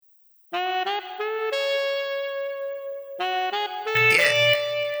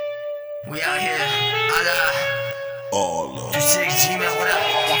We out here, Allah. All of 26 G, man, what up?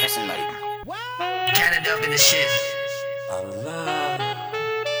 Canada up in the shit. Allah,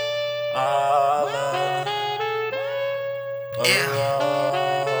 Allah, Yeah.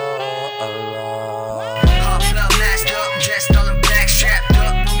 Allah. Half love, masked up, dressed all in black, strapped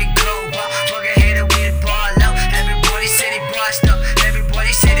up. When we go, fuck a hater, we the ball out. Everybody said he bossed up,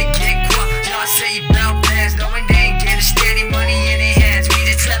 everybody said he get guap. Y'all say he bout bands, knowing they ain't getting steady money in their hands. We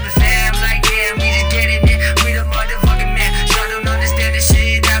just trapping fam, like damn, we just getting it. We the motherfucking man. Y'all don't understand the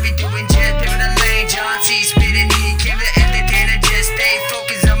shit I be doing, just paving the lane. John C spitting, he came to entertain and just stay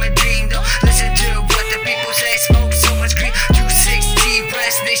focused on my dream. Don't listen to what the people say. Smoke so much green, 260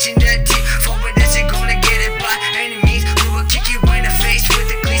 West Nation, that T. Forward this ain't gonna get it by any means. We will kick you in the face with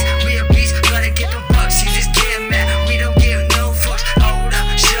the cleats. We a beast, gotta get them bucks. You just get mad, we don't give no fucks. Hold up,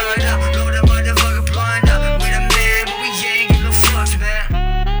 shut up, load the motherfucker blind up. We the man, but we ain't give no fucks, man.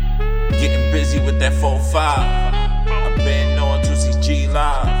 Getting busy with that 4-5. I've been on 26G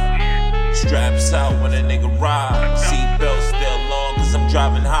live. Straps out when a nigga ride. Seatbelt still on cause I'm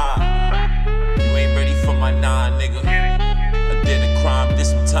driving high. You ain't ready for my 9, nigga. I did a crime, did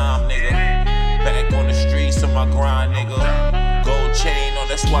some time, nigga. Back on the streets on my grind, nigga. Gold chain on,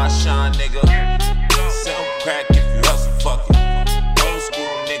 that's why I shine, nigga. Sell crack if you hustle, fuck it. Old school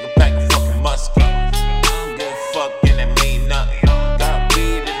nigga, pack a fucking musket. I don't give a fuck and that mean nothing. Got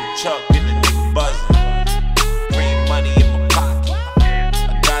weed in the truck and the nigga buzzing. Green money in my pocket.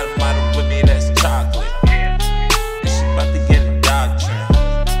 I got a model with me that's chocolate. And she about to get a doctrine.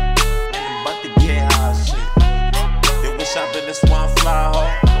 And I'm about to get high shit. They wish I been a swan fly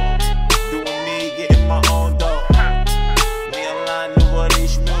hoe. Doing me, getting my own dough. Me online, new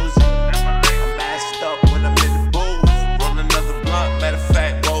English music. I'm masked up when I'm in the booth. Roll another blunt, matter of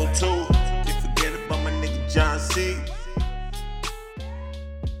fact, roll two. Can't forget about my nigga John C.